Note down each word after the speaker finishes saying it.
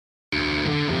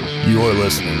You're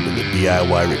listening to the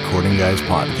DIY Recording Guys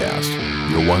podcast,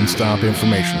 your one-stop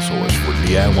information source for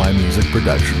DIY music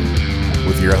production,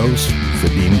 with your hosts,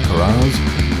 Vadim Karaz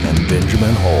and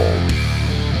Benjamin Hall.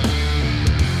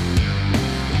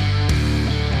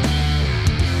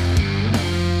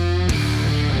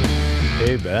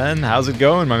 Hey Ben, how's it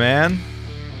going, my man?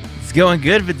 It's going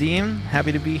good, Vadim.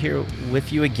 Happy to be here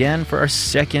with you again for our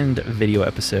second video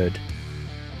episode.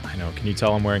 I know. Can you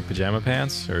tell I'm wearing pajama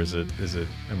pants, or is it?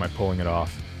 Am I pulling it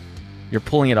off? You're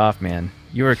pulling it off, man.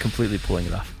 You are completely pulling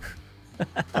it off.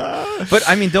 But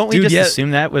I mean, don't we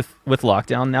assume that with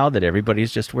lockdown now that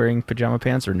everybody's just wearing pajama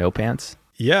pants or no pants?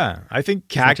 Yeah, I think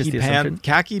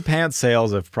khaki pant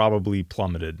sales have probably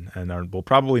plummeted and will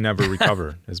probably never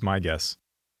recover, is my guess.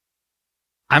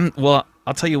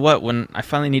 I'll tell you what, when I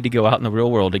finally need to go out in the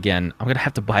real world again, I'm going to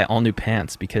have to buy all new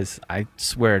pants because I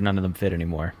swear none of them fit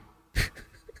anymore.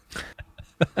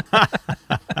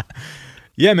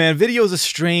 Yeah, man, video is a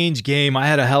strange game. I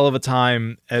had a hell of a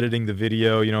time editing the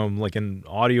video. You know, I'm like an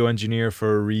audio engineer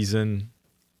for a reason.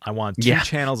 I want two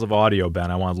channels of audio, Ben.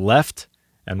 I want left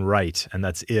and right, and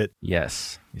that's it.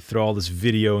 Yes. You throw all this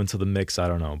video into the mix, I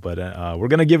don't know. But we're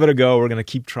going to give it a go. We're going to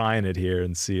keep trying it here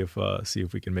and see if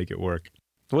we can make it work.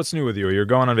 What's new with you? You're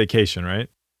going on vacation, right?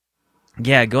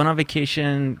 Yeah, going on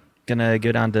vacation. Gonna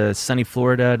go down to sunny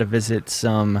Florida to visit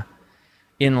some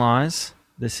in-laws.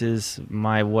 This is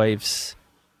my wife's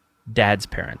dad's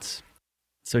parents,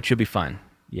 so it should be fun.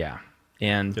 Yeah,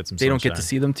 and they don't get to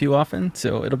see them too often,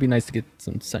 so it'll be nice to get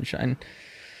some sunshine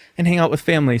and hang out with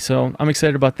family. So I'm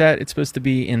excited about that. It's supposed to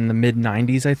be in the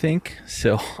mid-90s, I think,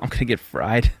 so I'm gonna get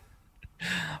fried.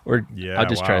 Or I'll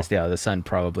just try to stay out of the sun,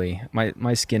 probably.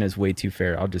 My skin is way too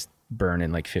fair. I'll just burn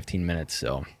in like 15 minutes.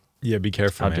 So yeah, be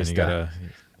careful, man. You gotta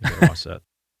watch that.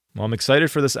 Well, I'm excited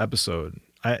for this episode.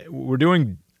 We're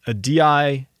doing a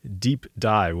DI deep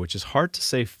dive, which is hard to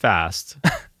say fast,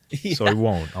 so I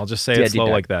won't. I'll just say it slow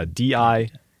like that. DI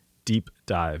deep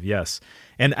dive, yes.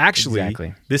 And actually,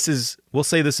 we'll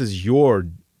say this is your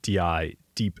DI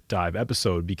deep dive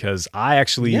episode because I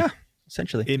actually...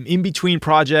 essentially. In between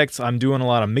projects, I'm doing a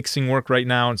lot of mixing work right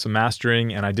now and some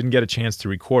mastering, and I didn't get a chance to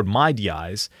record my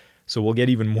DIs, so we'll get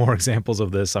even more examples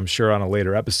of this, I'm sure, on a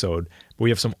later episode. But we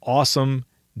have some awesome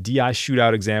DI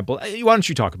shootout example. Why don't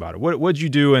you talk about it? What'd you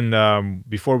do? And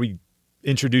before we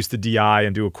introduce the DI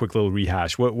and do a quick little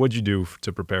rehash, what'd you do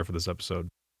to prepare for this episode?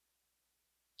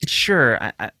 Sure.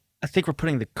 I think we're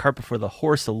putting the cart before the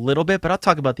horse a little bit, but I'll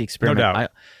talk about the experiment. No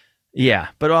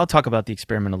doubt. But I'll talk about the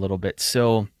experiment a little bit.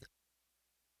 So...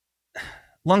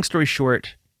 long story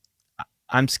short,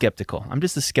 I'm skeptical. I'm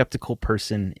just a skeptical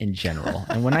person in general.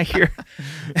 And when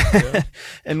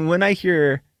I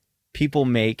hear people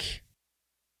make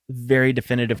very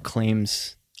definitive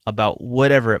claims about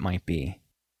whatever it might be,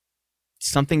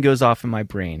 something goes off in my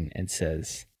brain and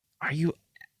says, are you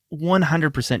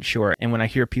 100% sure? And when I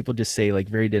hear people just say like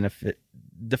very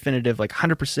definitive, like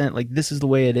 100%, like this is the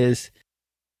way it is,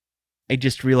 I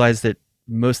just realize that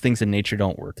most things in nature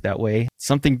don't work that way.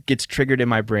 Something gets triggered in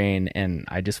my brain and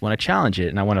I just want to challenge it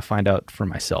and I want to find out for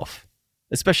myself.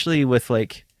 Especially with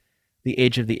like the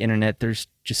age of the internet, there's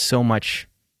just so much,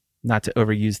 not to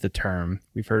overuse the term,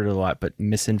 we've heard it a lot, but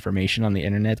misinformation on the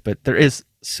internet. But there is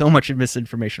so much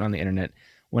misinformation on the internet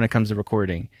when it comes to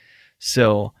recording.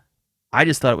 So I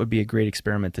just thought it would be a great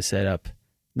experiment to set up,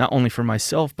 not only for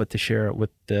myself, but to share it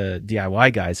with the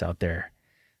DIY guys out there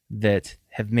that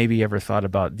have maybe ever thought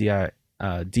about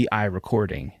DI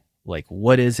recording. Like,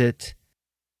 what is it?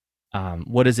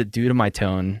 What does it do to my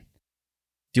tone?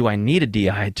 Do I need a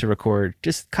DI to record?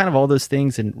 Just kind of all those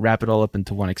things and wrap it all up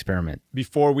into one experiment.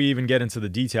 Before we even get into the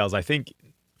details, I think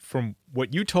from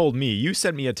what you told me, you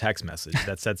sent me a text message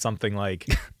that said something like,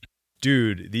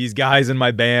 dude, these guys in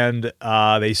my band,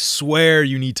 they swear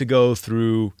you need to go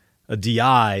through a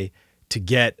DI to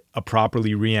get a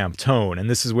properly reamped tone. And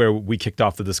this is where we kicked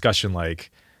off the discussion like,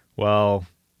 well...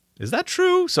 is that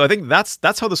true? So I think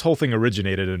that's how this whole thing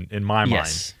originated in my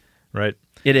mind, right?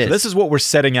 It is. So this is what we're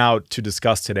setting out to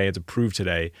discuss today and to prove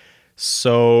today.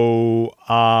 So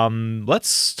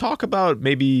let's talk about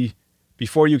maybe,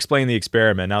 before you explain the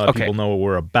experiment, now that people know what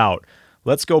we're about,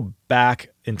 let's go back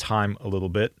in time a little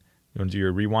bit. You want to do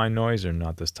your rewind noise or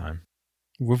not this time?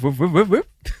 Whoop, whoop, whoop, whoop, whoop.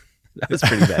 That was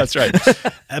pretty bad. That's right.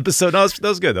 That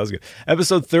was good.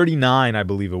 Episode 39, I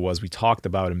believe it was. We talked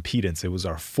about impedance. It was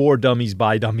our For Dummies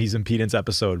by Dummies impedance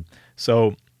episode.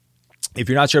 So if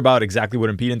you're not sure about exactly what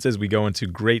impedance is, we go into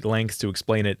great lengths to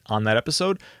explain it on that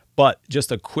episode. But just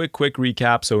a quick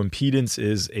recap. So impedance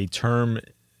is a term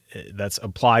that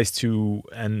applies to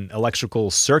an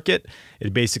electrical circuit.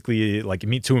 It basically, like,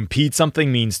 to impede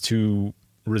something means to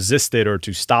resist it or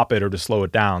to stop it or to slow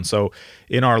it down. So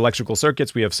in our electrical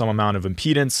circuits, we have some amount of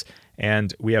impedance,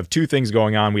 and we have two things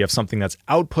going on. We have something that's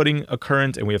outputting a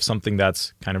current, and we have something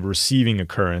that's kind of receiving a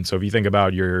current. So if you think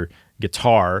about your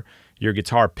guitar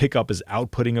pickup is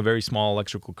outputting a very small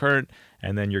electrical current,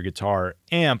 and then your guitar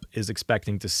amp is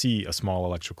expecting to see a small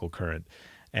electrical current.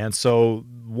 And so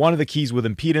one of the keys with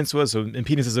impedance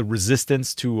impedance is a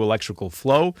resistance to electrical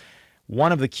flow.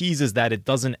 One of the keys is that it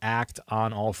doesn't act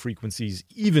on all frequencies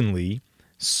evenly.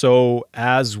 So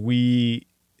as we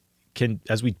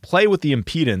play with the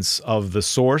impedance of the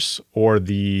source or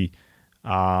the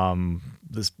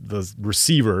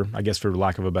receiver, I guess for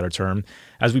lack of a better term,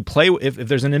 as we play, if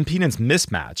there's an impedance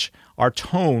mismatch, our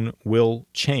tone will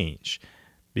change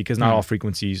because not all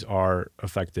frequencies are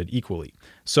affected equally.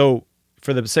 So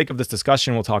for the sake of this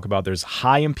discussion, we'll talk about there's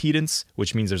high impedance,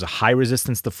 which means there's a high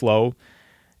resistance to flow.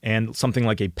 And something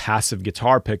like a passive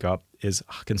guitar pickup is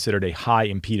considered a high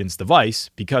impedance device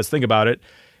because think about it,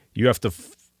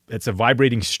 it's a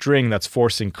vibrating string that's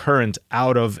forcing current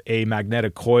out of a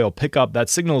magnetic coil pickup. That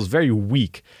signal is very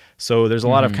weak. So there's a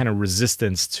lot of kind of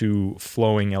resistance to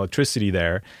flowing electricity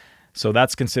there. So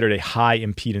that's considered a high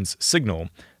impedance signal.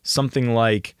 Something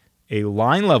like a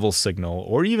line level signal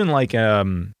or even like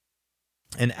an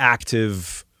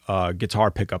active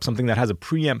guitar pickup, something that has a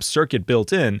preamp circuit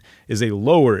built in, is a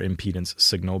lower impedance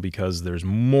signal because there's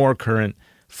more current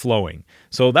flowing.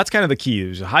 So that's kind of the key.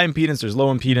 There's a high impedance, there's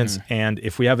low impedance, and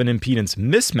if we have an impedance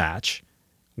mismatch,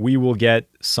 we will get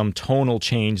some tonal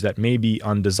change that may be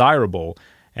undesirable,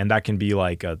 and that can be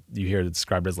like you hear it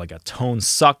described as like a tone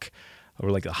suck,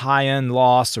 or like a high-end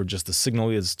loss, or just the signal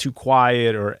is too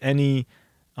quiet, or any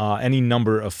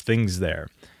number of things there.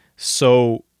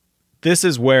 So this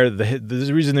is where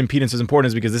the reason impedance is important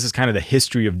is because this is kind of the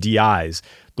history of DIs.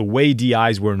 The way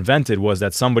DIs were invented was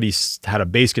that somebody had a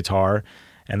bass guitar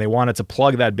and they wanted to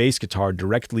plug that bass guitar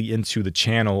directly into the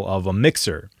channel of a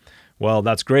mixer. Well,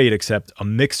 that's great, except a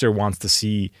mixer wants to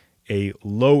see a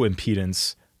low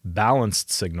impedance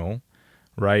balanced signal,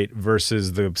 right?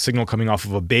 Versus the signal coming off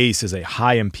of a bass is a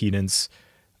high impedance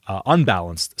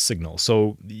unbalanced signal.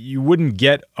 So you wouldn't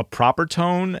get a proper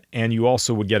tone, and you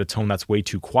also would get a tone that's way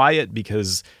too quiet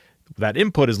because that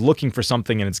input is looking for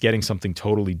something and it's getting something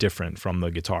totally different from the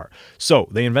guitar. So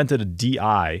they invented a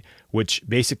DI, which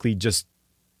basically just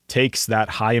takes that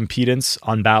high impedance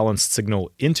unbalanced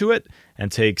signal into it and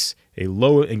takes a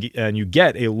low, and you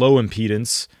get a low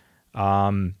impedance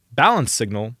balanced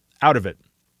signal out of it.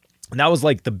 And that was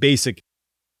like the basic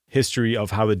history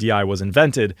of how the DI was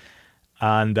invented.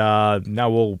 And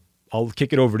now I'll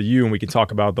kick it over to you and we can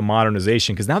talk about the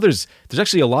modernization, because now there's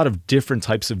actually a lot of different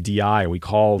types of DI. We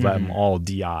call them all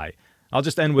DI. I'll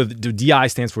just end with DI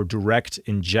stands for direct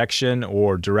injection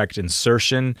or direct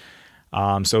insertion.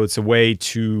 So it's a way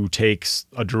to take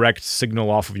a direct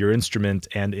signal off of your instrument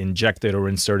and inject it or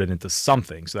insert it into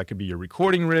something. So that could be your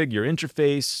recording rig, your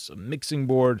interface, a mixing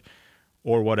board,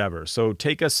 or whatever. So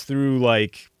take us through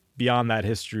like beyond that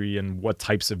history and what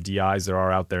types of DIs there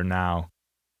are out there now.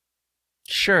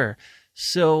 Sure.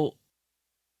 So,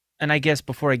 and I guess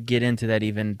before I get into that,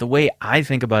 even the way I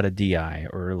think about a DI,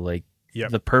 or like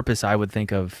the purpose I would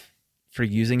think of for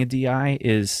using a DI,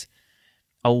 is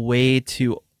a way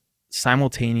to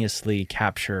simultaneously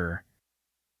capture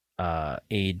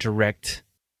a direct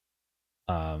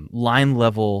line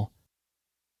level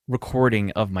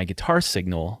recording of my guitar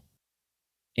signal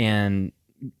and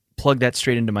plug that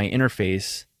straight into my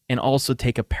interface, and also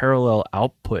take a parallel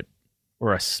output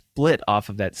or a split off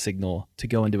of that signal to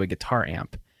go into a guitar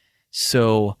amp.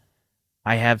 So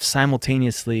I have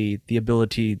simultaneously the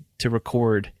ability to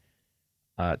record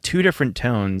two different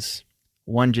tones,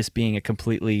 one just being a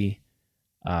completely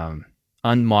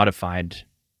unmodified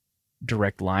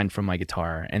direct line from my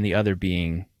guitar, and the other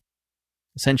being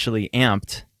essentially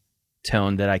amped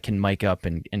tone that I can mic up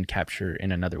and capture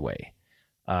in another way.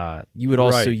 You would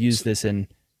also use this in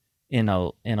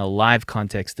a live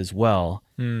context as well.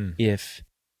 If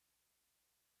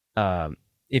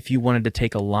you wanted to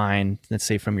take a line, let's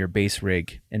say from your bass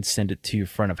rig, and send it to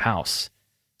front of house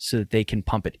so that they can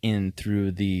pump it in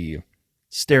through the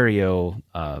stereo,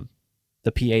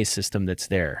 the PA system that's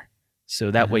there. So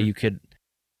that way you could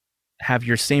have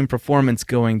your same performance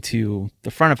going to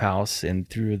the front of house and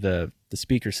through the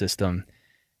speaker system,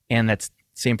 and that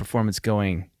same performance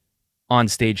going on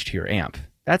stage to your amp.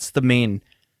 That's the main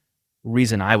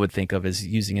reason I would think of as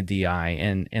using a DI.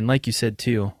 And like you said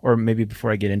too, or maybe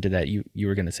before I get into that, you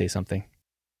were going to say something.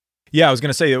 Yeah, I was going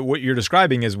to say that what you're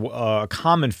describing is a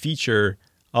common feature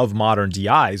of modern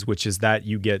DIs, which is that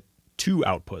you get two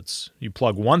outputs. You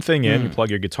plug one thing in, you plug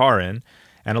your guitar in,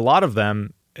 and a lot of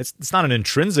them it's not an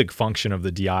intrinsic function of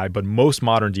the DI, but most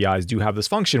modern DIs do have this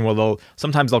function where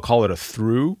sometimes they'll call it a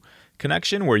through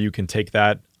connection, where you can take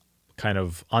that kind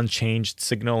of unchanged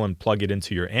signal and plug it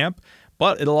into your amp.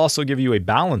 But it'll also give you a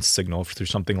balanced signal through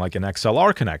something like an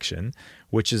XLR connection,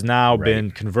 which has now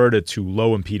been converted to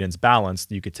low impedance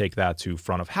balanced. You could take that to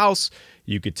front of house.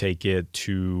 You could take it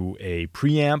to a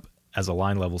preamp as a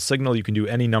line level signal. You can do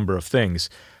any number of things.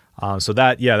 So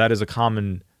that is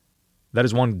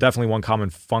definitely one common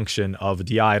function of a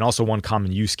DI, and also one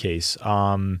common use case. Keep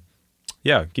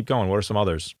going. What are some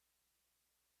others?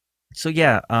 So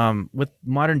with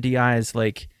modern DIs,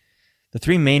 like the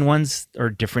three main ones or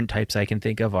different types I can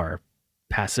think of are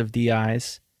passive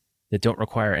DIs that don't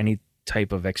require any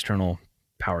type of external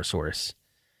power source.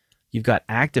 You've got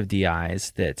active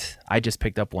DIs that I just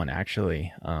picked up one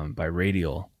actually by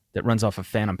Radial that runs off of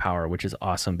phantom power, which is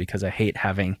awesome because I hate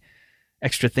having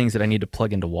extra things that I need to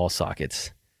plug into wall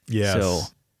sockets. Yes. So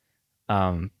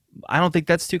I don't think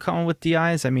that's too common with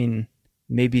DIs. I mean,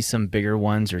 maybe some bigger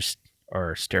ones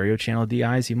or stereo channel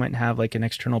DIs, you might have like an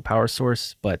external power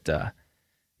source, but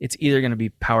it's either going to be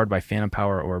powered by phantom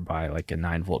power or by like a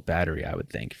 9-volt battery, I would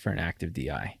think, for an active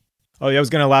DI. Oh, yeah, I was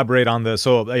going to elaborate on this.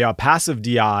 So, passive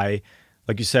DI,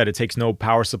 like you said, it takes no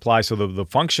power supply. So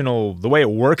the way it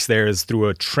works there is through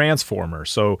a transformer.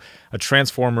 So a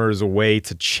transformer is a way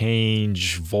to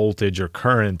change voltage or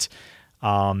current.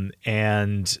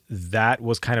 And that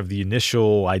was kind of the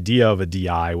initial idea of a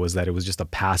DI, was that it was just a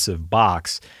passive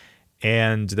box.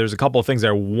 And there's a couple of things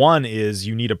there. One is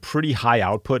you need a pretty high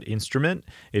output instrument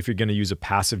if you're going to use a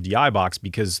passive DI box,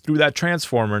 because through that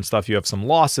transformer and stuff, you have some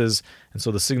losses. And so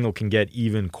the signal can get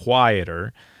even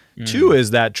quieter. Two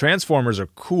is that transformers are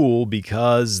cool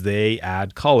because they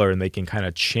add color and they can kind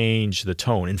of change the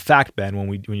tone. In fact,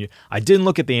 Ben, I didn't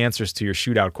look at the answers to your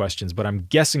shootout questions, but I'm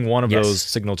guessing one of those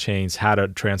signal chains had a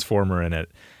transformer in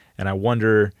it. And I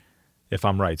wonder if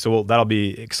I'm right. So that'll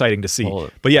be exciting to see.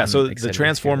 But so the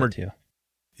transformer,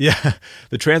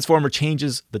 the transformer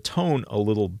changes the tone a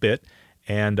little bit.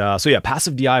 And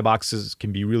passive DI boxes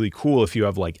can be really cool if you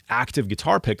have like active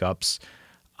guitar pickups,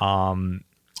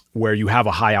 where you have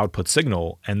a high output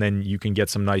signal, and then you can get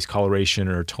some nice coloration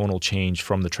or tonal change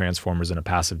from the transformers in a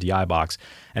passive DI box.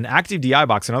 An active DI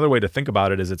box, another way to think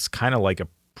about it is it's kind of like a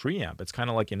preamp. It's kind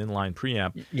of like an inline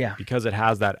preamp because it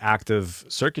has that active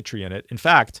circuitry in it. In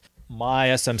fact, my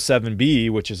SM7B,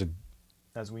 which is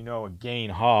as we know, a gain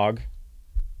hog,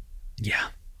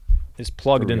 is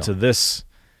plugged into this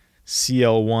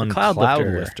CL1 cloud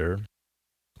lifter,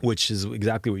 which is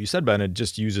exactly what you said, Ben. It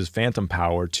just uses phantom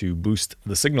power to boost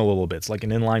the signal a little bit. It's like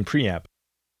an inline preamp.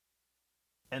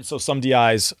 And so some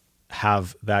DIs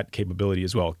have that capability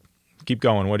as well. Keep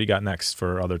going. What do you got next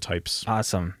for other types?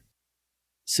 Awesome.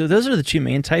 So those are the two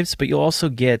main types, but you'll also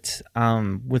get,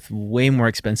 with way more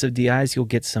expensive DIs, you'll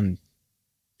get some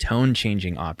tone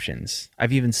changing options.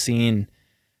 I've even seen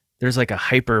there's like a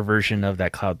hyper version of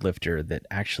that cloud lifter that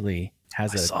actually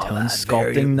has a tone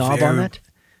sculpting knob on it.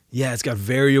 Yeah, it's got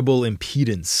variable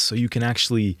impedance. So you can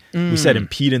actually, we said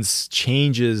impedance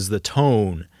changes the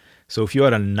tone. So if you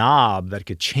had a knob that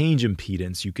could change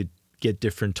impedance, you could get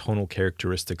different tonal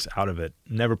characteristics out of it.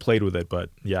 Never played with it,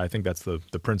 but I think that's the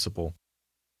principle.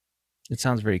 It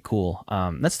sounds very cool.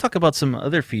 Let's talk about some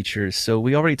other features. So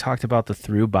we already talked about the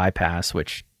through bypass,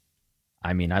 which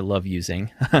I love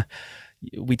using.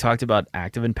 We talked about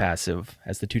active and passive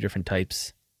as the two different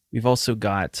types. We've also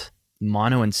got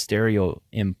mono and stereo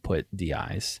input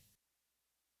DIs.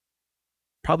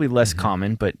 Probably less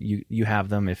common, but you have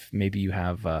them if maybe you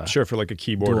have for like a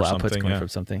keyboard dual or something. Outputs going from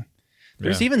something.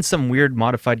 There's even some weird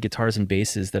modified guitars and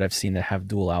basses that I've seen that have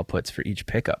dual outputs for each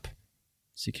pickup.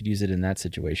 So you could use it in that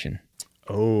situation.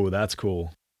 Oh, that's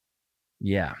cool.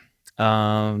 Yeah.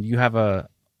 You have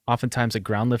oftentimes a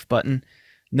ground lift button.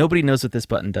 Nobody knows what this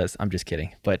button does. I'm just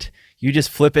kidding. But you just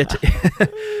flip it.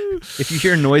 If you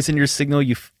hear noise in your signal,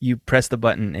 you press the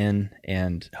button in,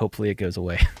 and hopefully it goes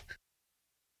away.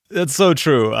 That's so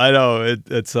true. I know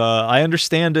it's. I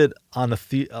understand it on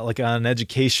on an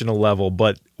educational level,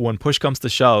 but when push comes to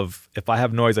shove, if I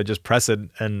have noise, I just press it,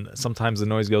 and sometimes the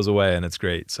noise goes away, and it's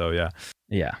great. So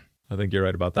yeah. I think you're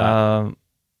right about that.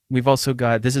 We've also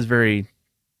got, this is very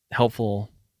helpful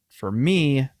for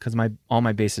me because all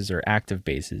my basses are active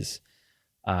basses.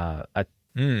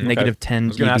 Negative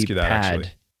 10 dB pad.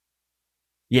 Actually.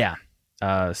 Yeah.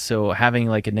 So having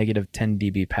like a negative 10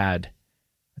 dB pad,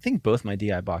 I think both my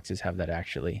DI boxes have that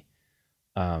actually,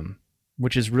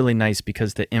 which is really nice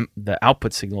because the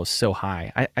output signal is so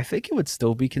high. I think it would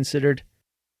still be considered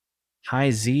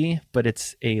high Z, but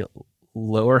it's a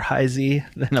lower high Z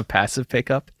than a passive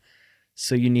pickup.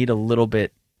 So you need a little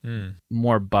bit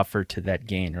more buffer to that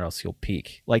gain, or else you'll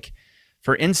peak. Like,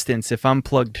 for instance, if I'm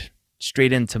plugged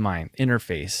straight into my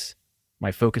interface,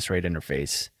 my Focusrite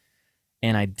interface,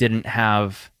 and I didn't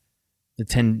have the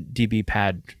 10 dB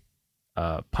pad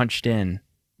punched in,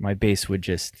 my bass would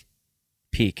just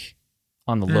peak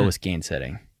on the lowest gain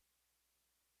setting.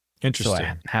 Interesting. So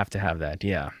I have to have that,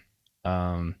 yeah.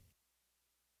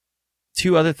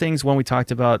 Two other things. One, we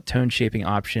talked about tone shaping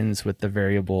options with the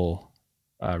variable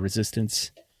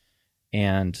resistance,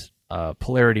 and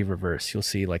polarity reverse. You'll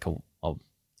see like a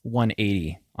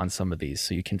 180 on some of these,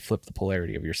 so you can flip the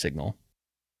polarity of your signal.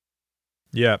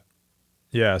 Yeah.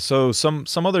 Yeah. So some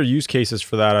other use cases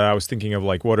for that, I was thinking of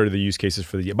like, what are the use cases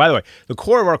for the... By the way, the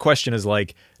core of our question is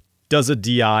like, does a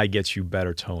DI get you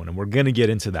better tone? And we're going to get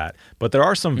into that. But there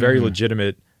are some very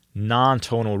legitimate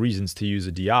non-tonal reasons to use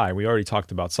a DI. We already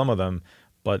talked about some of them,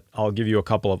 but I'll give you a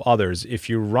couple of others. If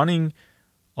you're running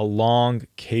a long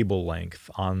cable length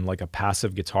on like a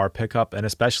passive guitar pickup, and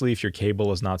especially if your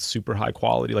cable is not super high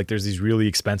quality, like there's these really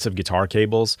expensive guitar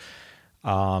cables.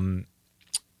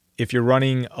 If you're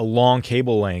running a long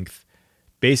cable length,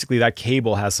 basically that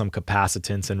cable has some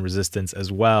capacitance and resistance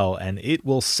as well, and it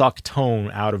will suck tone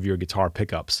out of your guitar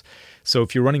pickups. So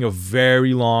if you're running a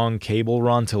very long cable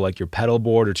run to like your pedal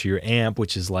board or to your amp,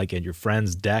 which is like at your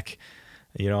friend's deck,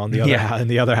 you know, on the other in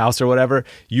the other house or whatever,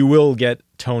 you will get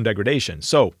tone degradation.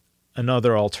 So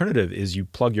another alternative is you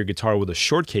plug your guitar with a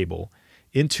short cable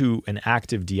into an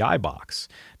active DI box.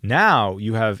 Now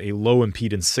you have a low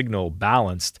impedance signal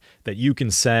balanced that you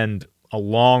can send a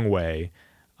long way.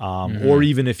 Or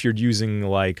even if you're using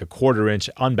like a 1/4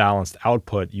 inch unbalanced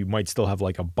output, you might still have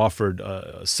like a buffered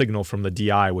signal from the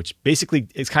DI, which basically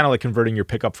it's kind of like converting your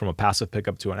pickup from a passive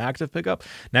pickup to an active pickup.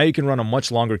 Now you can run a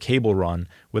much longer cable run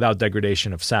without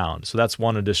degradation of sound. So that's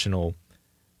one additional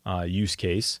use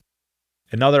case.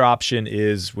 Another option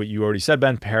is what you already said,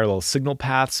 Ben, parallel signal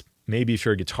paths. Maybe if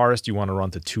you're a guitarist, you want to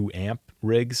run to 2 amp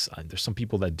rigs. There's some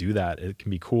people that do that. It can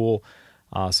be cool.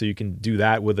 So you can do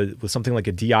that with something like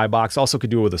a DI box. Also could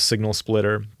do it with a signal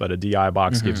splitter, but a DI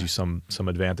box gives you some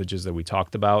advantages that we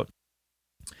talked about.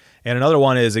 And another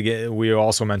one is, again, we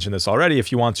also mentioned this already,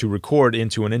 if you want to record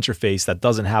into an interface that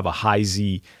doesn't have a high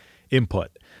Z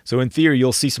input. So in theory,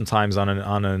 you'll see sometimes on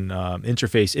an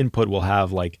interface input will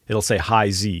have like, it'll say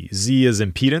high Z. Z is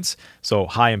impedance. So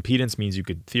high impedance means you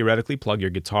could theoretically plug your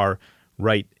guitar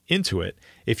right into it.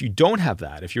 If you don't have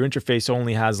that, if your interface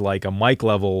only has like a mic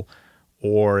level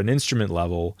or an instrument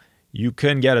level, you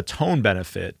can get a tone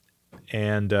benefit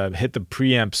and hit the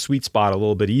preamp sweet spot a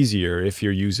little bit easier if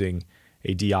you're using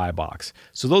a DI box.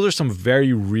 So those are some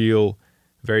very real,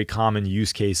 very common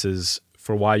use cases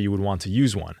for why you would want to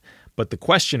use one. But the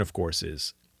question, of course,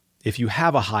 is if you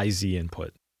have a high Z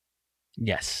input,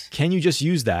 yes, can you just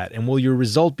use that? And will your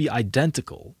result be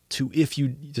identical to if you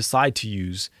decide to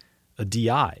use a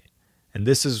DI? And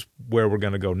this is where we're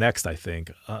going to go next, I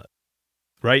think.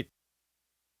 Right?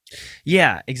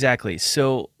 Yeah, exactly.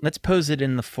 So let's pose it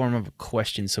in the form of a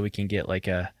question so we can get like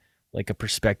a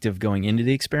perspective going into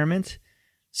the experiment.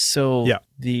 So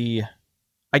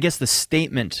I guess the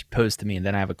statement posed to me, and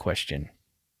then I have a question.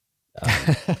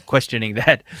 Questioning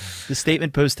that. The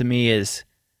statement posed to me is,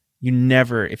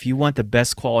 if you want the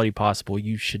best quality possible,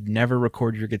 you should never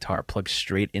record your guitar plugged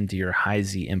straight into your high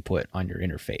Z input on your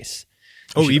interface.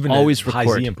 Even always high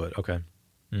record Z input. Okay.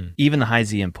 Even the high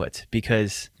Z input,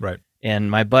 because right.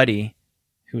 And my buddy,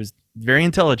 who was very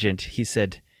intelligent, he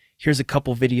said, here's a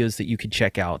couple videos that you could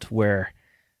check out where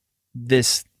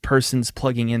this person's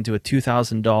plugging into a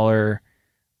 $2,000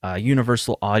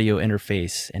 universal audio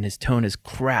interface, and his tone is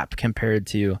crap compared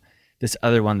to this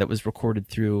other one that was recorded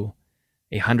through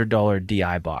a $100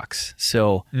 DI box.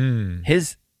 So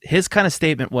his kind of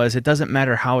statement was, it doesn't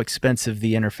matter how expensive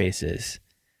the interface is.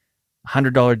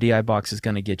 $100 DI box is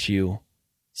going to get you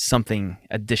something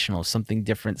additional, something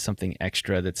different, something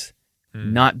extra that's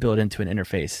not built into an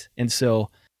interface. And so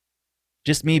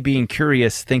just me being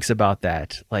curious thinks about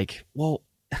that. Like, well,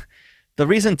 the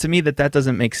reason to me that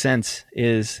doesn't make sense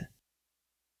is,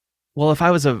 well, if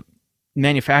I was a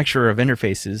manufacturer of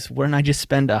interfaces, wouldn't I just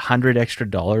spend $100 extra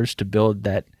to build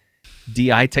that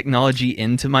DI technology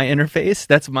into my interface?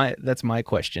 That's my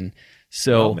question.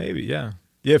 So well, maybe,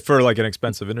 yeah, for like an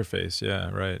expensive interface.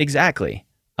 Yeah, right. Exactly.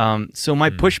 So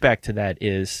my pushback to that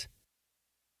is,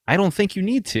 I don't think you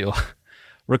need to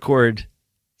record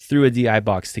through a DI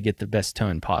box to get the best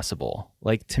tone possible.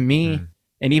 Like, to me,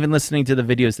 and even listening to the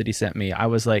videos that he sent me, I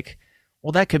was like,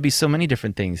 well, that could be so many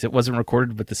different things. It wasn't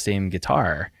recorded with the same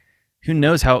guitar. Who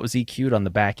knows how it was EQ'd on the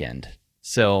back end?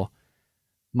 So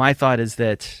my thought is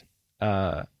that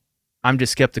I'm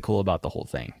just skeptical about the whole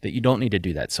thing, that you don't need to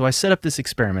do that. So I set up this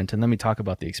experiment, and let me talk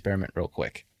about the experiment real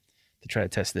quick to try to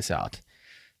test this out.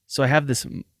 So I have this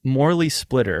Morley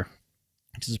splitter,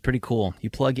 which is pretty cool. You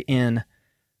plug in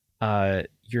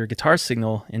your guitar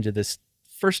signal into this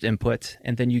first input,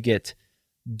 and then you get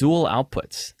dual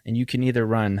outputs, and you can either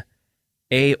run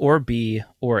A or B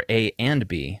or A and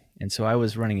B. And so I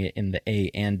was running it in the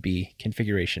A and B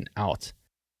configuration out.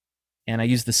 And I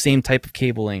use the same type of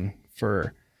cabling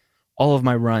for all of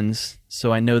my runs,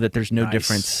 so I know that there's no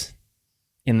difference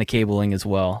in the cabling as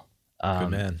well. Good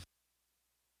man.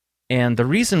 And the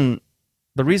reason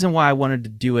why I wanted to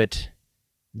do it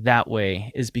that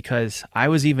way is because I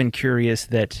was even curious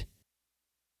that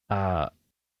the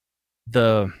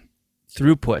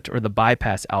throughput or the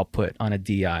bypass output on a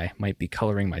DI might be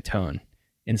coloring my tone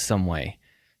in some way.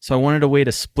 So I wanted a way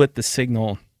to split the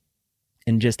signal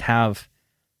and just have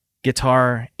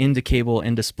guitar into cable,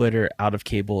 into splitter, out of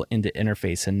cable, into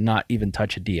interface, and not even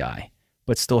touch a DI,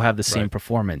 but still have the same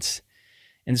performance.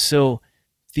 And so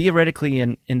theoretically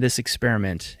in this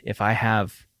experiment, if I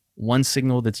have one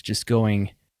signal that's just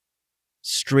going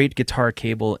straight guitar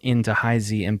cable into high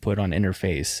Z input on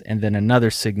interface, and then another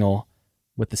signal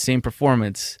with the same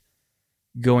performance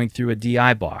going through a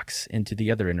DI box into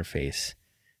the other interface,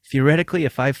 theoretically,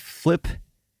 if I flip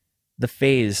the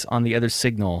phase on the other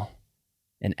signal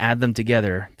and add them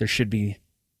together, they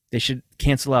should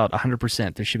cancel out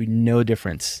 100%. There should be no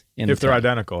difference in if they're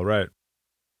identical, right?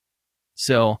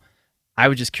 So I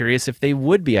was just curious if they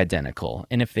would be identical,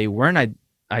 and if they weren't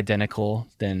identical,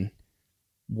 then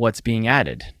what's being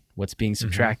added, what's being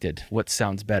subtracted, what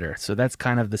sounds better. So that's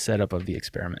kind of the setup of the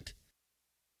experiment.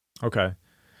 Okay.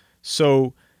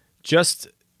 So just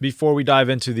before we dive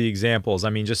into the examples, I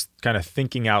mean, just kind of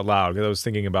thinking out loud, because I was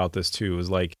thinking about this too, is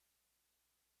like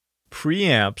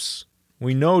preamps,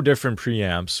 we know different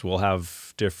preamps will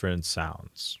have different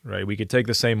sounds, right? We could take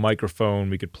the same microphone,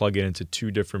 we could plug it into two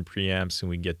different preamps, and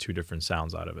we get two different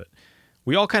sounds out of it.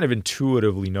 We all kind of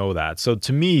intuitively know that. So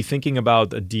to me, thinking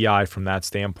about a DI from that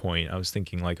standpoint, I was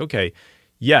thinking like, okay,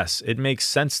 yes, it makes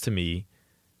sense to me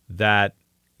that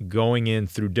going in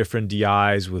through different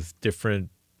DIs with different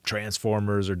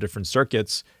transformers or different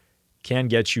circuits can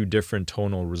get you different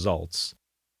tonal results.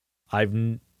 I've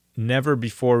never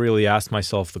before really asked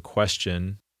myself the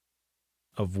question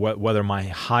of whether my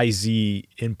high Z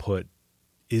input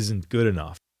isn't good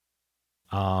enough.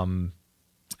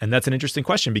 And that's an interesting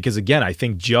question because, again, I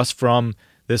think just from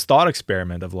this thought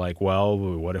experiment of like, well,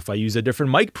 what if I use a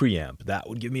different mic preamp? That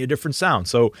would give me a different sound.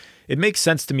 So it makes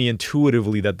sense to me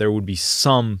intuitively that there would be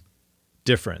some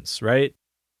difference, right?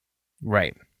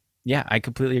 Right. Yeah, I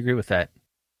completely agree with that.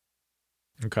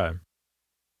 Okay.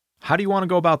 How do you want to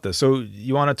go about this? So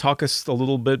you want to talk us a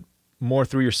little bit more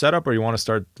through your setup, or you want to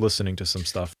start listening to some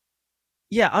stuff?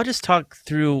 Yeah, I'll just talk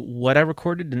through what I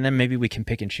recorded, and then maybe we can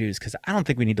pick and choose, because I don't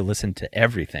think we need to listen to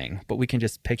everything, but we can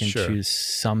just pick and choose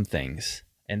some things,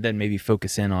 and then maybe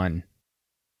focus in on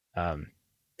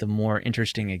the more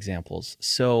interesting examples.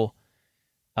 So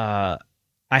I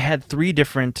had 3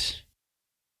 different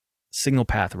signal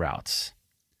path routes.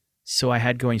 So I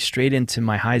had going straight into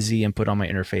my high Z input on my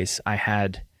interface. I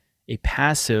had a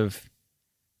passive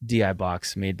DI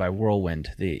box made by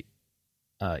Whirlwind, the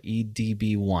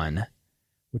EDB1,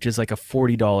 which is like a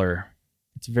 $40,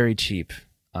 it's very cheap,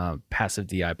 passive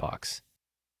DI box.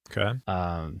 Okay.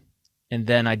 And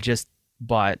then I just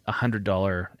bought a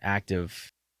 $100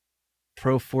 active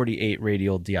Pro 48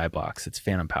 radial DI box. It's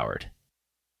phantom powered.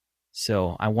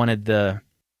 So I wanted the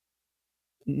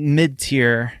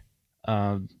mid-tier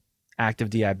active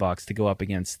DI box to go up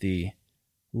against the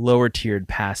lower tiered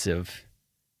passive,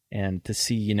 and to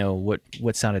see,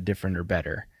 what sounded different or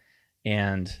better.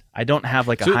 And I don't have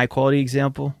like a high quality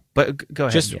example, but go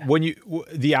ahead. Just when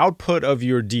the output of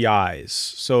your DIs.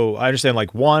 So I understand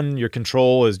like 1, your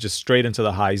control is just straight into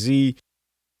the high Z.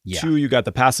 Yeah. 2, you got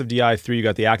the passive DI. 3, you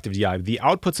got the active DI. The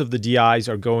outputs of the DIs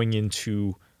are going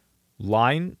into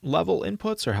line level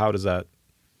inputs, or how does that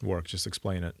work? Just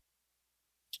explain it.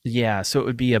 Yeah. So it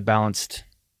would be a balanced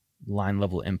line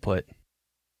level input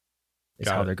is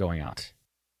how they're going out.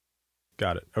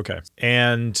 Got it. Okay.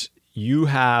 And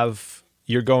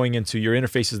you're going into your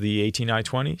interface is the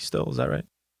 18920 still, is that right?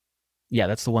 Yeah,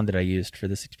 that's the one that I used for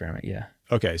this experiment, yeah.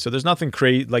 Okay, so there's nothing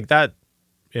crazy, like that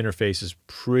interface is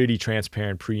pretty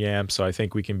transparent preamp, so I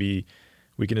think we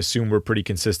can assume we're pretty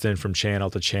consistent from channel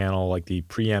to channel, like the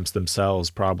preamps themselves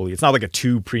probably, it's not like a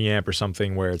 2 preamp or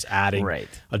something where it's adding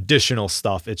additional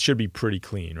stuff. It should be pretty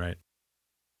clean, right?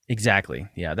 Exactly,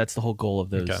 yeah, that's the whole goal of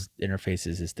those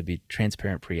interfaces, is to be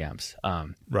transparent preamps.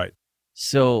 Right.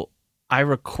 So I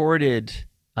recorded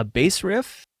a bass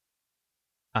riff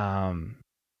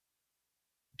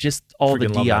just all the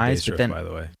Freaking love that DIs, bass but riff, then by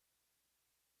the way,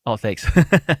 oh, thanks.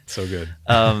 so good.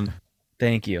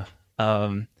 Thank you.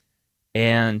 And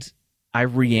I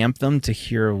reamp them to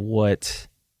hear what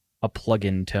a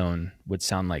plug-in tone would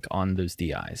sound like on those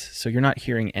DIs. So you're not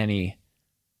hearing any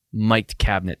mic'd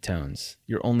cabinet tones.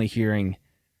 You're only hearing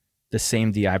the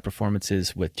same DI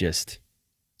performances with just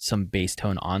some bass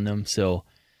tone on them. So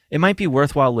it might be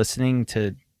worthwhile listening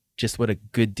to just what a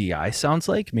good DI sounds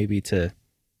like, maybe to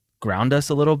ground us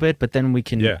a little bit, but then we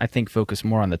can, I think, focus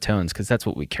more on the tones because that's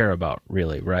what we care about,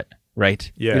 really,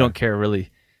 right? Yeah. We don't care really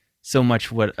so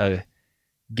much what a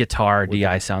guitar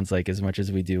DI sounds like as much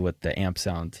as we do what the amp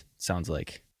sounds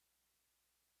like.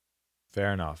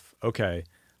 Fair enough. Okay.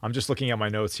 I'm just looking at my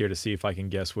notes here to see if I can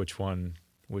guess which one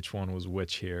was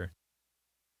which here.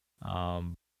 I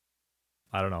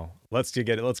don't know. Let's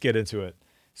get into it.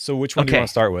 So which one do you want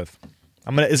to start with?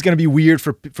 It's gonna be weird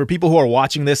for people who are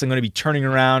watching this. I'm gonna be turning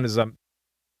around as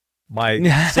my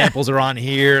samples are on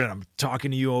here and I'm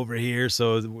talking to you over here.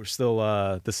 So we're still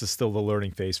this is still the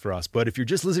learning phase for us. But if you're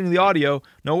just listening to the audio,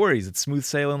 no worries. It's smooth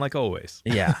sailing like always.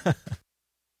 Yeah.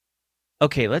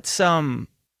 Okay, let's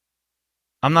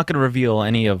I'm not going to reveal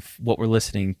any of what we're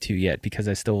listening to yet because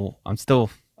I still want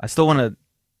to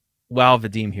wow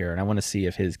Vadim here and I want to see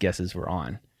if his guesses were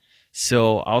on.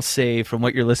 So I'll say from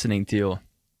what you're listening to,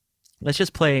 let's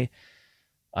just play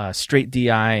straight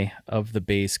DI of the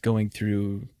bass going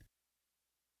through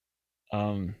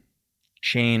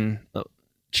chain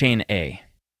A,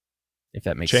 if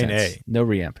that makes sense. Chain A. No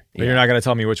reamp. But you're not going to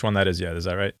tell me which one that is yet. Is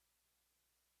that right?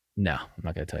 No, I'm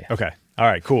not going to tell you. Okay. All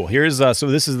right, cool. Here's so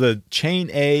this is the chain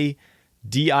A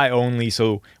DI only.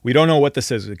 So we don't know what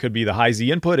this is. It could be the high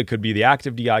Z input. It could be the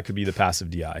active DI. It could be the passive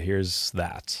DI. Here's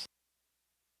that.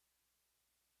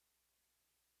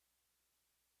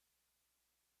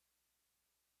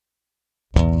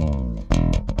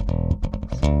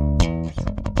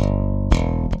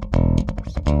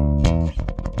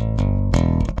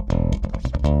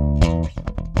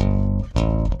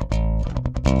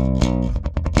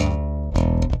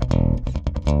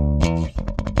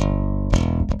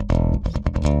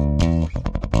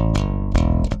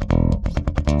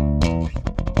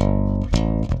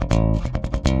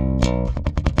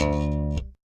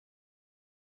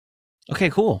 Okay,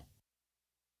 cool.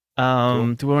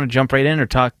 Do we want to jump right in or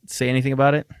say anything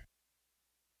about it?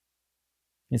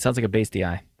 It sounds like a bass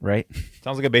DI, right?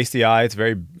 Sounds like a bass DI.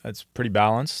 It's pretty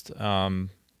balanced.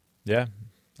 Yeah,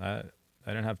 I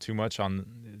didn't have too much on.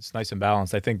 It's nice and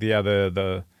balanced. I think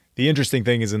the interesting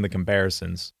thing is in the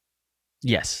comparisons.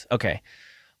 Yes. Okay.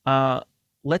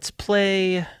 Let's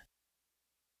play,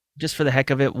 just for the heck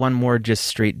of it, one more just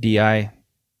straight DI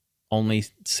only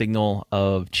signal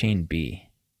of chain B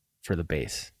for the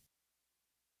bass.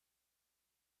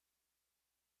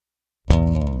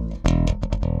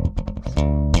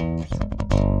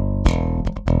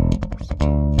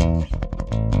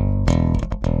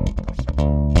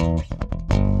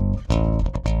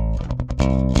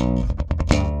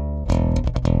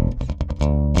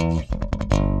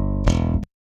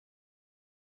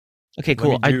 Okay,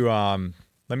 cool.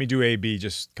 Let me do A, B,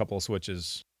 just a couple of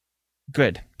switches.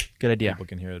 Good idea. People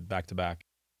can hear it back to back.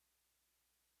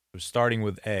 So starting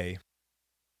with A.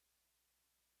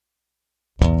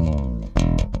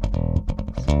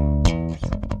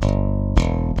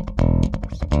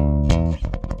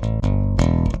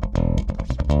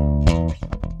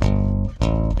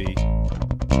 B.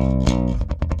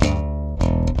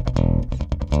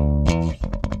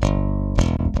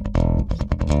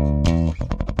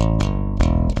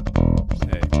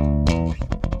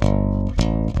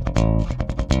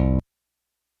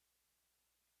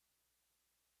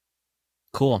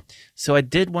 Cool. So I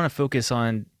did want to focus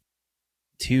on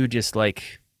two just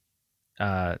like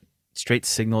straight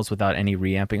signals without any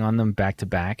reamping on them back to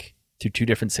back to two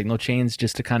different signal chains,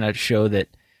 just to kind of show that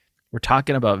we're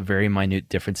talking about very minute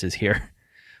differences here.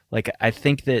 Like, I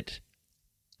think that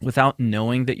without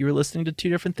knowing that you were listening to two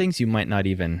different things, you might not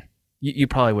even, you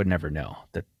probably would never know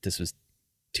that this was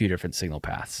two different signal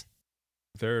paths.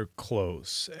 They're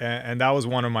close. And that was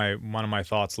one of my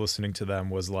thoughts listening to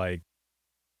them was like,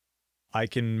 I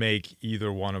can make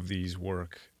either one of these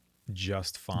work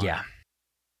just fine. Yeah.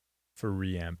 For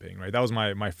reamping, right? That was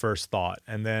my first thought.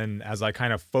 And then as I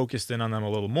kind of focused in on them a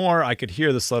little more, I could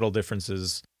hear the subtle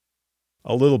differences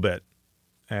a little bit.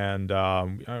 And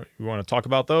you want to talk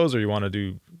about those, or you want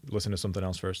to listen to something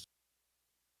else first?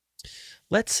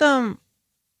 Let's why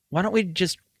don't we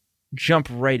just jump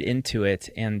right into it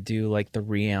and do like the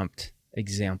reamped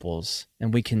examples,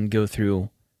 and we can go through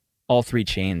all three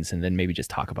chains and then maybe just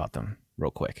talk about them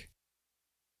real quick.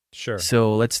 Sure.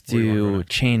 So let's Where do you wanna go do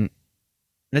next? chain.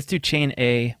 Let's do chain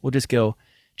A. We'll just go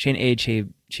chain A,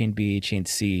 chain B, chain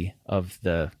C of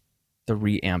the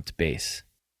reamped bass.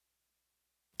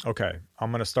 Okay.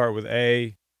 I'm going to start with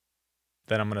A,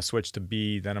 then I'm going to switch to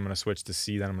B, then I'm going to switch to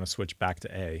C, then I'm going to switch back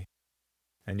to A.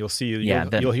 And you'll see, Yeah,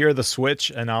 you'll hear the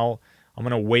switch, and I'm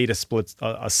going to wait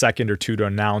a second or two to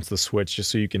announce the switch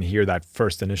just so you can hear that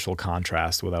first initial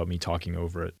contrast without me talking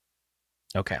over it.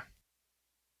 Okay.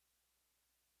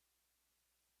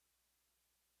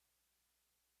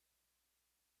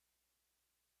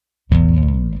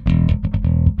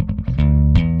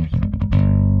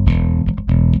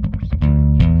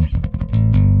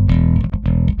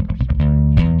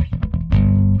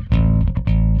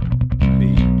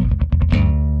 B.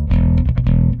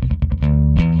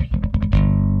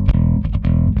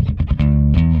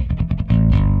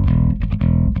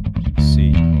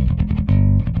 C.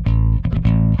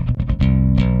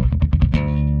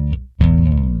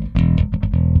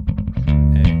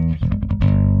 A.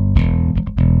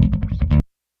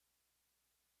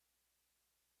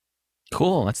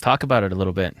 Cool. Let's talk about it a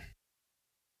little bit.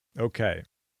 Okay.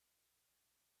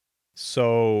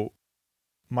 So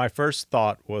my first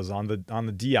thought was on the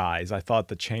DIs. I thought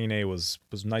the chain A was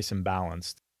nice and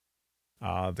balanced.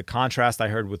 The contrast I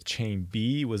heard with chain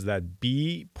B was that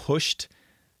B pushed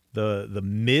the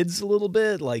mids a little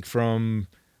bit, like from,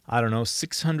 I don't know,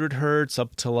 600 hertz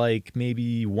up to like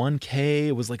maybe 1K.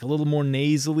 It was like a little more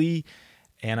nasally.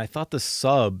 And I thought the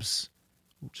subs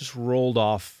just rolled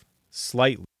off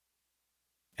slightly.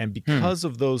 And because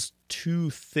of those two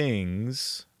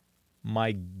things,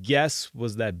 my guess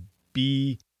was that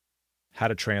B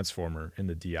had a transformer in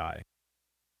the DI.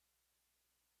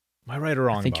 Am I right or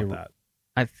wrong about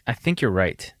that? I think you're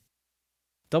right.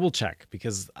 Double check,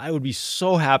 because I would be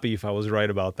so happy if I was right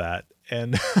about that.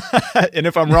 And and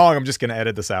if I'm wrong, I'm just going to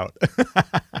edit this out.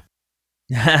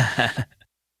 I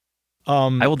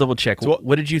will double check. So-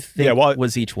 what did you think Yeah, well-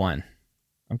 was each one?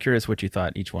 I'm curious what you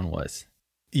thought each one was.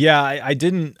 Yeah, I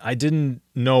didn't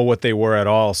know what they were at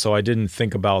all, so I didn't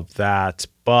think about that.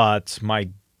 But my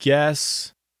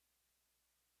guess,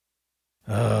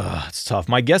 it's tough.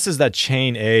 My guess is that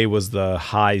chain A was the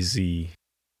high Z,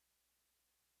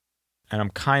 and I'm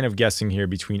kind of guessing here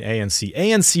between A and C.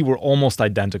 A and C were almost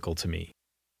identical to me.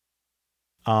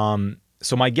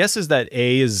 So my guess is that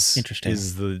A is Interesting.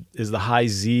 is the high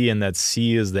Z, and that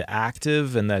C is the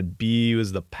active, and that B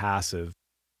is the passive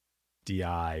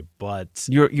DI. But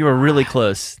You were really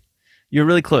close. You're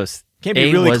really close. can't be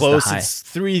A really was the close. high. It's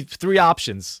three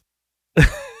options.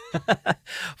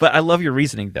 But I love your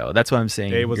reasoning, though. That's what I'm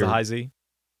saying. A was the high Z.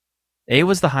 A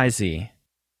was the high Z,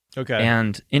 Okay.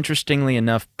 and interestingly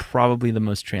enough, probably the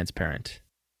most transparent.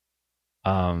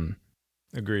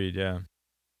 Agreed. Yeah.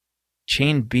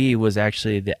 Chain B was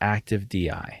actually the active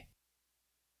DI,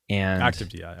 and Active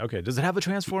DI. Okay. Does it have a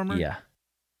transformer? Yeah,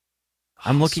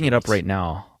 I'm looking it up Sweet. right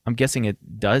now. I'm guessing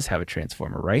it does have a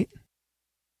transformer, right?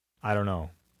 I don't know.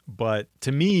 But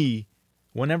to me,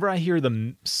 whenever I hear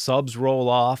the subs roll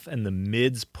off and the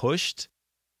mids pushed,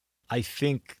 I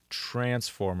think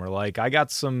transformer. Like I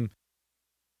got some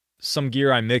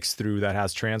gear I mixed through that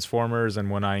has transformers, and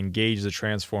when I engage the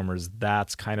transformers,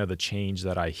 that's kind of the change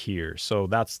that I hear. So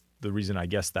that's the reason I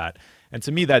guessed that. And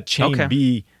to me, that chain Okay.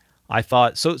 B, I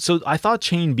thought so I thought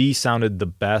chain B sounded the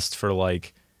best for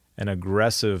like an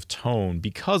aggressive tone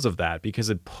because of that, because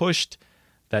it pushed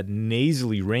that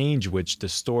nasally range which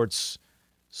distorts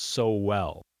so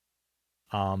well.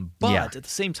 But Yeah. at the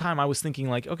same time, I was thinking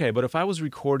like, okay, but if I was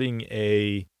recording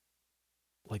a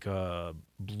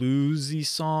bluesy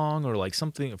song or like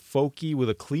something folky with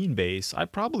a clean bass,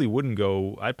 I'd probably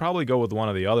go with one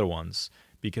of the other ones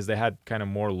because they had kind of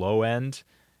more low end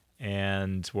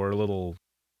and were a little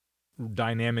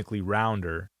dynamically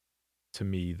rounder to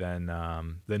me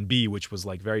than B, which was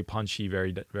like very punchy,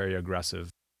 very very aggressive.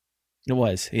 It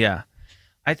was, yeah.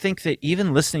 I think that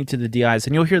even listening to the DIs,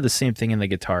 and you'll hear the same thing in the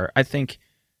guitar, I think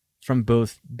from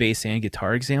both bass and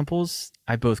guitar examples,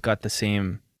 I both got the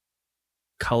same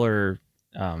coloration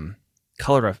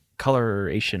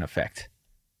effect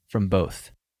from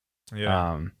both.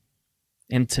 Yeah.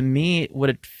 And to me, what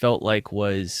it felt like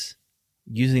was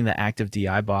using the active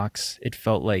DI box, it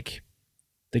felt like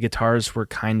the guitars were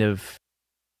kind of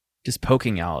just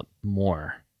poking out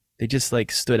more. They just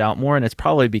like stood out more, and it's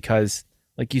probably because,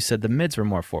 like you said, the mids were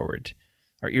more forward.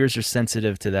 Our ears are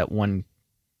sensitive to that 1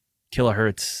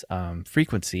 kilohertz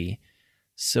frequency.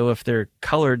 So if they're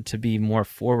colored to be more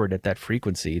forward at that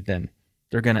frequency, then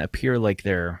they're going to appear like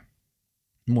they're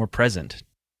more present,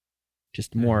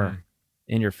 just more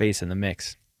in your face in the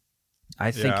mix. I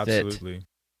think yeah, that absolutely.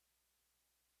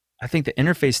 I think the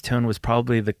interface tone was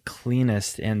probably the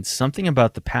cleanest, and something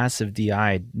about the passive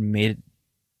DI made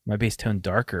my bass tone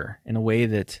darker in a way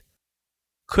that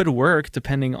could work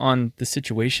depending on the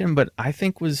situation, but I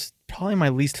think was probably my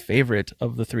least favorite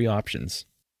of the three options.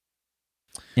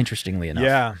 Interestingly enough.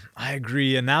 Yeah, I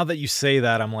agree. And now that you say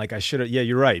that, I'm like, I should have. Yeah,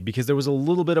 you're right, because there was a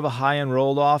little bit of a high end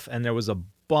rolled off, and there was a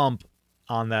bump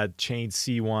on that chain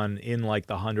C one in like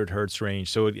the 100 hertz range.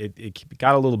 So it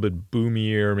got a little bit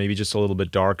boomier, maybe just a little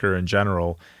bit darker in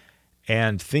general.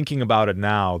 And thinking about it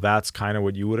now, that's kind of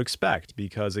what you would expect,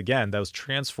 because again, those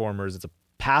transformers, it's a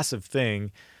passive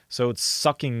thing. So it's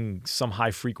sucking some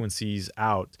high frequencies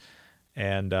out.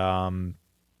 And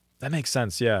that makes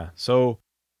sense. Yeah. So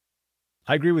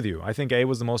I agree with you. I think A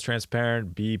was the most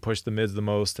transparent, B pushed the mids the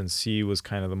most, and C was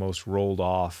kind of the most rolled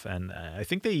off. And I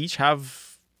think they each have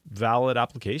valid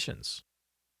applications.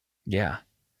 Yeah.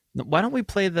 Why don't we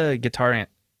play the guitar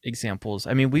examples?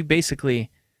 I mean, we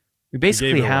basically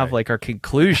have like our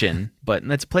conclusion, but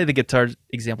let's play the guitar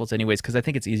examples anyways, because I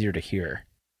think it's easier to hear.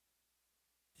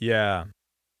 Yeah.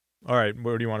 All right.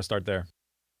 Where do you want to start there?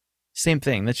 Same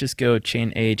thing. Let's just go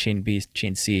chain A, chain B,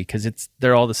 chain C, because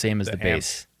they're all the same as the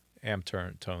bass. Amp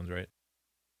tones, right?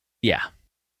 Yeah.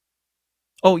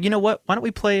 Oh, you know what? Why don't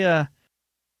we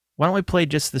play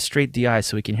just the straight DI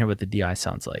so we can hear what the DI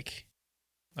sounds like?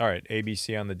 All right,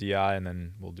 ABC on the DI, and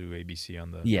then we'll do ABC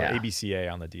on the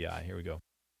ABCA on the DI. Here we go.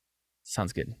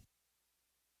 Sounds good.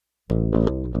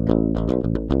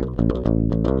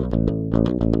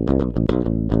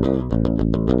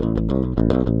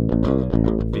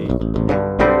 B.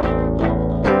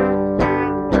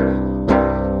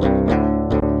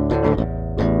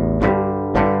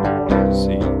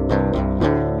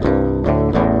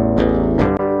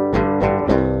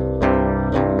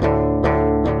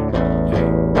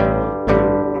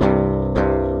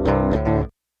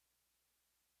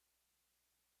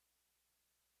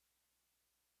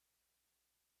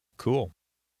 Cool.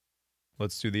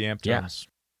 Let's do the amp tones.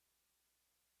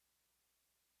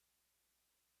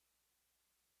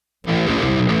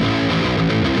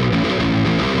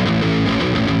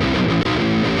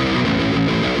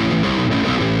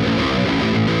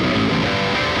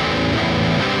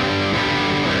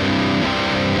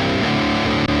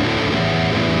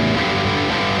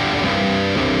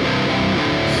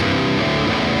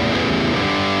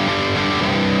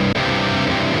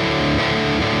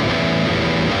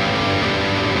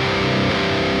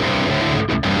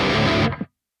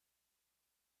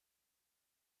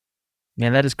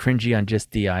 Man, that is cringy on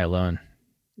just DI alone.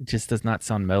 It just does not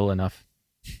sound metal enough.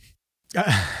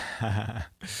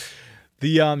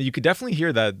 You could definitely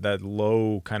hear that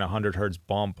low kind of 100 hertz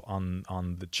bump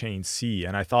on the chain C,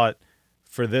 and I thought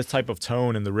for this type of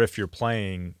tone in the riff you're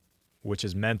playing, which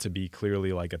is meant to be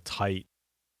clearly like a tight,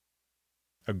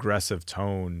 aggressive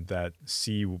tone, that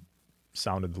C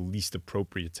sounded the least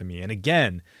appropriate to me. And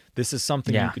again, this is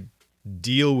something you could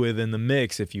deal with in the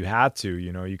mix if you had to.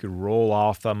 You know, you could roll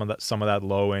off some of that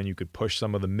low end, you could push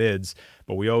some of the mids,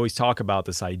 but we always talk about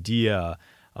this idea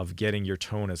of getting your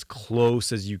tone as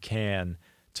close as you can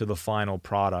to the final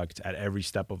product at every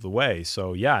step of the way.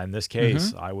 So yeah, in this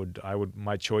case, I would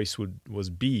my choice was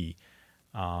B.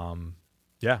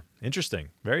 Yeah, interesting.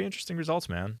 Very interesting results,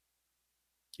 man.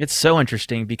 It's so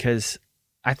interesting because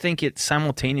I think it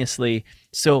simultaneously,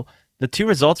 so the two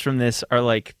results from this are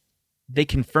like, they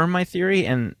confirm my theory,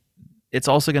 and it's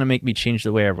also going to make me change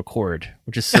the way I record,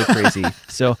 which is so crazy.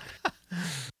 So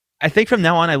I think from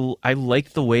now on, I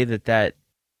like the way that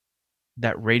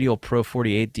Radial Pro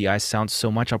 48 DI sounds so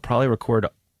much. I'll probably record,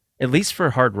 at least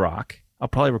for hard rock, I'll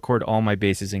probably record all my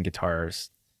basses and guitars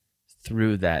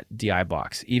through that DI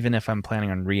box, even if I'm planning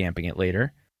on reamping it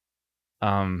later.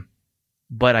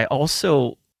 But I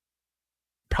also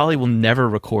probably will never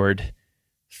record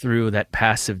through that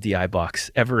passive DI box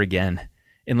ever again,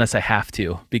 unless I have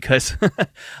to, because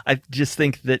I just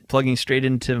think that plugging straight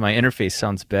into my interface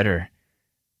sounds better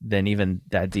than even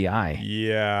that DI.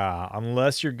 Yeah,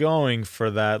 unless you're going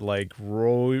for that like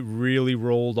really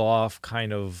rolled off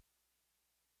kind of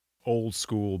old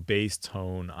school bass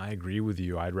tone. I agree with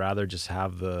you. I'd rather just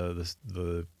have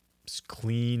the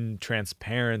clean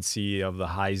transparency of the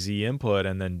high Z input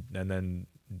and then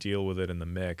deal with it in the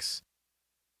mix.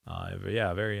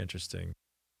 Yeah, very interesting.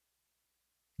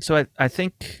 So I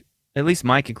think at least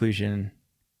my conclusion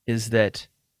is that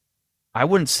I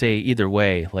wouldn't say either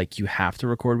way, like you have to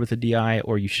record with a DI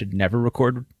or you should never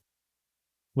record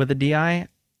with a DI.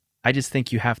 I just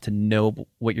think you have to know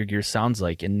what your gear sounds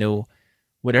like and know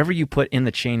whatever you put in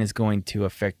the chain is going to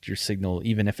affect your signal,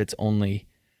 even if it's only,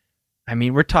 I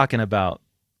mean, we're talking about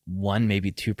 1,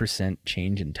 maybe 2%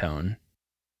 change in tone.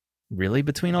 really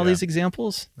between all Yeah. these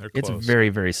examples. They're It's close. very,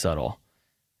 very subtle.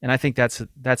 And I think that's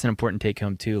an important take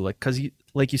home too. Like, cause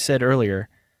like you said earlier,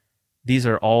 these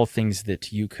are all things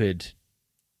that you could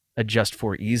adjust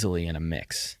for easily in a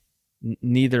mix.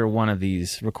 Neither one of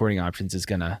these recording options is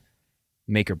going to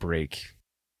make or break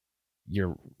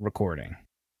your recording.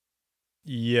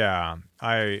 Yeah,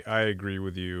 I agree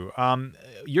with you.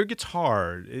 Your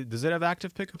guitar, does it have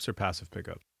active pickups or passive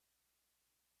pickups?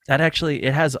 That actually,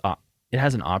 it has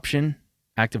an option,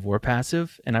 active or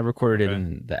passive, and I recorded it Okay.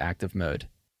 in the active mode.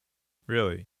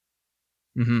 Really?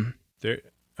 Mm-hmm.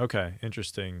 Okay,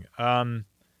 interesting.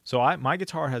 So my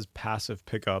guitar has passive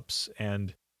pickups,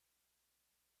 and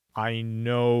I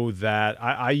know that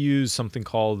I use something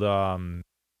called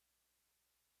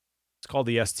it's called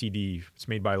the STD. It's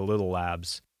made by Little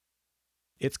Labs.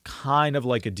 It's kind of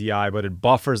like a DI, but it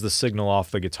buffers the signal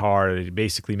off the guitar. It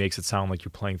basically makes it sound like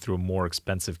you're playing through a more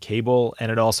expensive cable,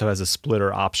 and it also has a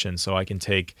splitter option, so I can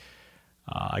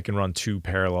run 2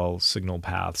 parallel signal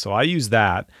paths. So I use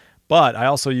that, but I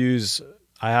also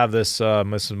I have this.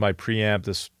 This is my preamp.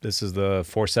 This is the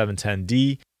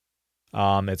 4710D.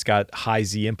 It's got high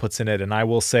Z inputs in it, and I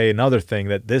will say another thing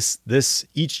that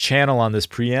each channel on this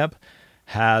preamp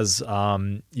has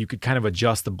you could kind of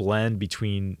adjust the blend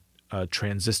between a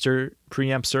transistor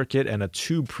preamp circuit and a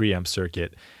tube preamp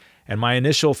circuit. And my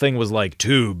initial thing was like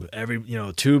tube.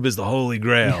 Tube is the holy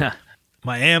grail. Yeah.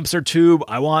 My amps are tube.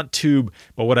 I want tube.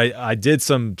 But what I did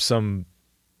some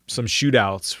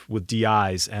shootouts with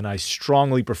DIs, and I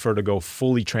strongly prefer to go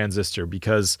fully transistor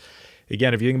because,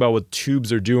 again, if you think about what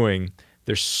tubes are doing,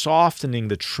 they're softening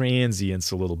the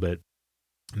transients a little bit,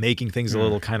 making things a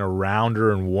little kind of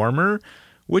rounder and warmer,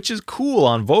 which is cool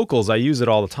on vocals. I use it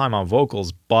all the time on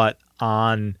vocals, but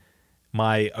on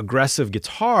my aggressive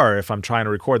guitar, if I'm trying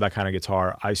to record that kind of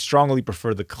guitar, I strongly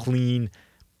prefer the clean,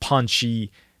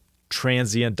 punchy,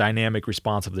 transient dynamic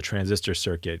response of the transistor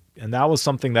circuit. And that was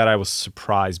something that I was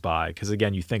surprised by, because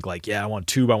again, you think like, yeah, I want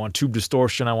tube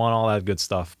distortion, I want all that good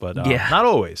stuff, but not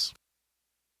always.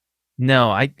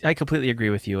 No, I completely agree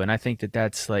with you, and I think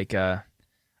that's like I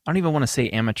don't even want to say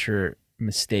amateur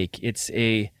mistake. It's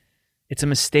a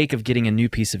mistake of getting a new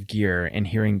piece of gear and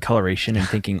hearing coloration and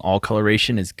thinking all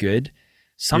coloration is good.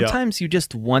 Sometimes you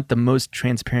just want the most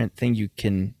transparent thing you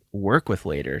can work with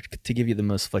later to give you the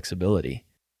most flexibility.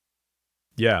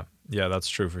 Yeah, that's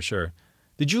true for sure.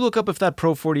 Did you look up if that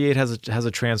Pro 48 has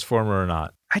a transformer or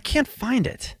not? I can't find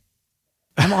it.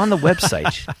 I'm on the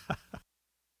website.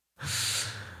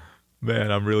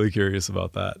 Man, I'm really curious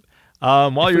about that.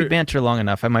 If we banter long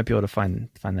enough, I might be able to find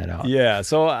that out. Yeah,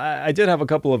 so I did have a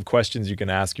couple of questions you can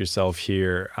ask yourself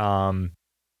here.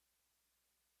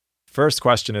 First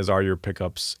question is, are your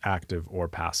pickups active or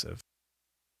passive?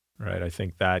 Right, I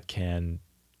think that can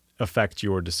affect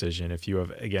your decision. If you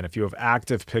have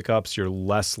active pickups, you're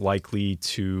less likely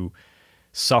to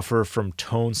suffer from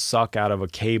tone suck out of a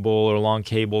cable or long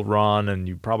cable run, and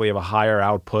you probably have a higher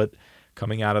output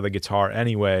coming out of the guitar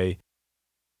anyway.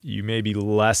 You may be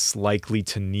less likely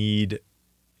to need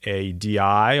a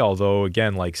DI, although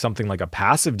again, like something like a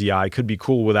passive DI could be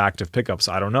cool with active pickups.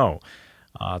 I don't know.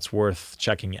 It's worth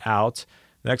checking out.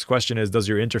 The next question is, does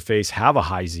your interface have a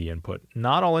high Z input?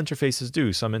 Not all interfaces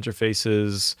do. Some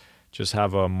interfaces just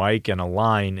have a mic and a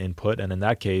line input, and in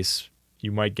that case,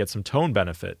 you might get some tone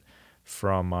benefit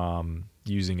from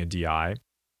using a DI.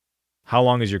 How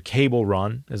long is your cable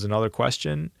run is another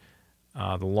question.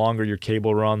 The longer your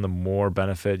cable run, the more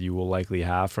benefit you will likely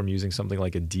have from using something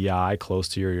like a DI close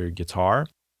to your guitar.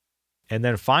 And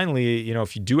then finally,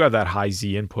 if you do have that high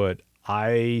Z input,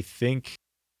 I think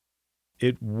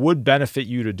it would benefit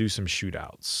you to do some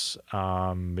shootouts.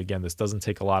 Again, this doesn't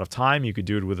take a lot of time. You could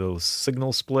do it with a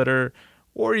signal splitter,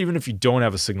 or even if you don't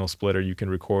have a signal splitter, you can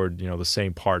record, the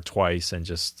same part twice and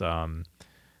just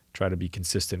try to be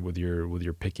consistent with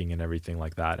your picking and everything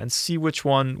like that, and see which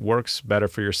one works better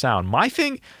for your sound. My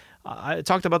thing, I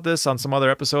talked about this on some other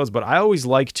episodes, but I always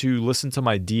like to listen to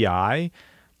my DI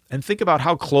and think about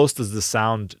how close does this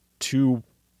sound to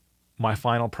my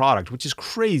final product, which is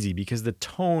crazy because the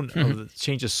tone of it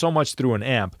changes so much through an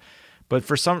amp.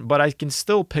 But I can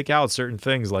still pick out certain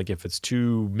things, like if it's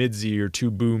too midsy or too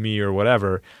boomy or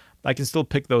whatever, I can still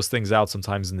pick those things out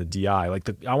sometimes in the DI.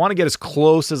 I want to get as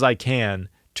close as I can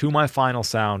to my final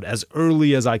sound as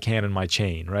early as I can in my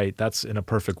chain, right? That's in a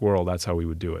perfect world. That's how we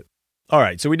would do it. All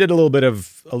right. So we did a little bit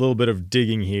of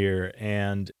digging here,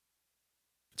 and it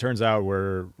turns out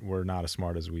we're not as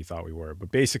smart as we thought we were.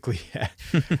 But basically,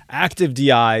 active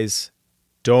DIs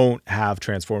don't have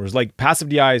transformers. Like passive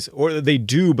DIs, or they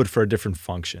do, but for a different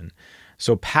function.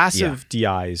 So passive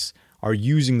DIs are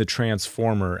using the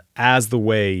transformer as the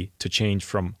way to change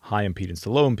from high impedance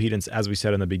to low impedance. As we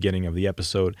said in the beginning of the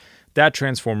episode, that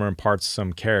transformer imparts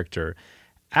some character.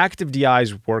 Active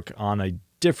DIs work on a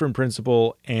different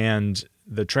principle, and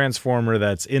the transformer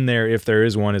that's in there, if there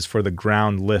is one, is for the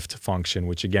ground lift function,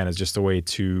 which again is just a way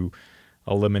to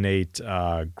eliminate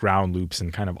ground loops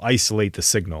and kind of isolate the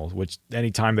signal, which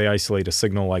anytime they isolate a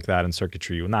signal like that in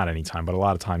circuitry, well, not anytime, but a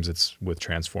lot of times it's with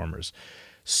transformers.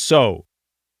 So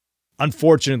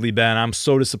unfortunately, Ben, I'm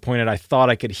so disappointed. I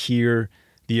thought I could hear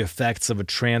the effects of a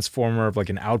transformer, of like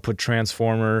an output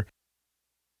transformer,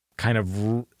 kind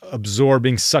of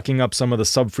absorbing, sucking up some of the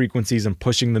sub-frequencies and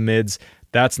pushing the mids.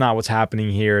 That's not what's happening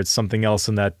here. It's something else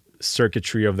in that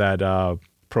circuitry of that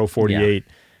Pro 48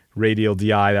 radial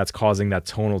DI that's causing that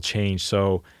tonal change.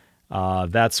 So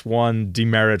that's one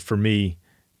demerit for me,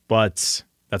 but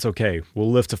that's okay.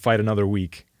 We'll live to fight another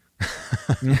week.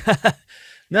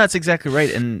 No, that's exactly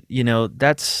right. And, you know,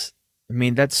 that's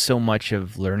so much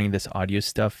of learning this audio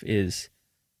stuff is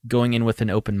going in with an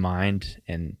open mind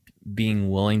and being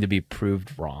willing to be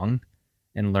proved wrong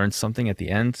and learn something at the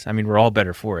end. I mean, we're all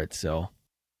better for it. So,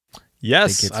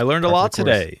 yes, I learned a lot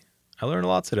today.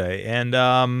 And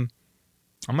I'm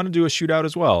going to do a shootout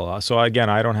as well. So, again,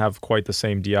 I don't have quite the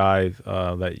same DI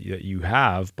that you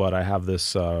have, but I have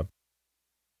this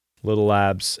Little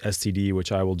Labs STD,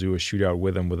 which I will do a shootout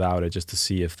with and without it just to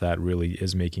see if that really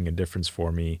is making a difference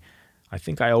for me. I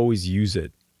think I always use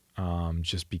it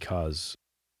just because,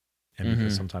 and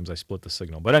because sometimes I split the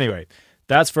signal. But anyway,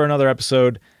 that's for another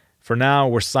episode. For now,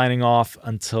 we're signing off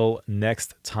until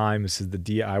next time. This is the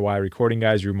DIY Recording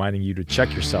Guys reminding you to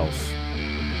check yourself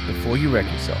before you wreck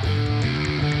yourself.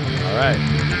 All right.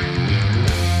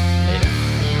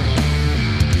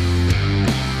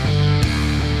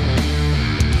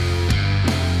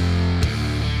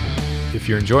 If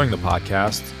you're enjoying the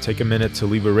podcast, take a minute to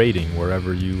leave a rating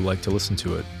wherever you like to listen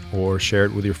to it, or share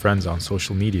it with your friends on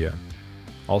social media.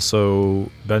 Also,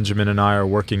 Benjamin and I are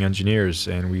working engineers,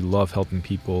 and we love helping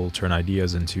people turn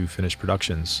ideas into finished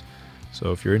productions.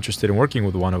 So if you're interested in working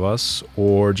with one of us,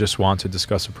 or just want to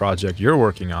discuss a project you're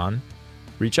working on,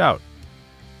 reach out.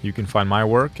 You can find my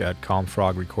work at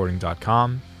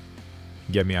calmfrogrecording.com,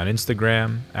 get me on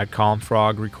Instagram at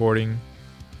calmfrogrecording,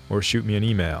 or shoot me an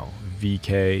email,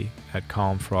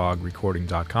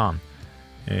 vk@calmfrogrecording.com.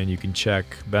 And you can check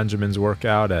Benjamin's work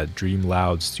out at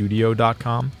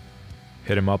dreamloudstudio.com.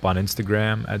 Hit him up on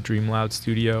Instagram at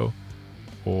dreamloudstudio,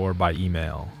 or by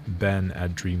email,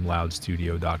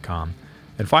 ben@dreamloudstudio.com.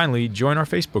 And finally, join our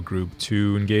Facebook group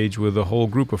to engage with a whole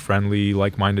group of friendly,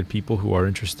 like-minded people who are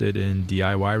interested in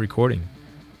DIY recording.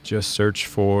 Just search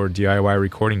for DIY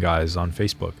Recording Guys on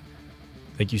Facebook.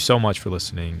 Thank you so much for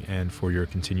listening and for your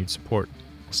continued support.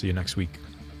 I'll see you next week.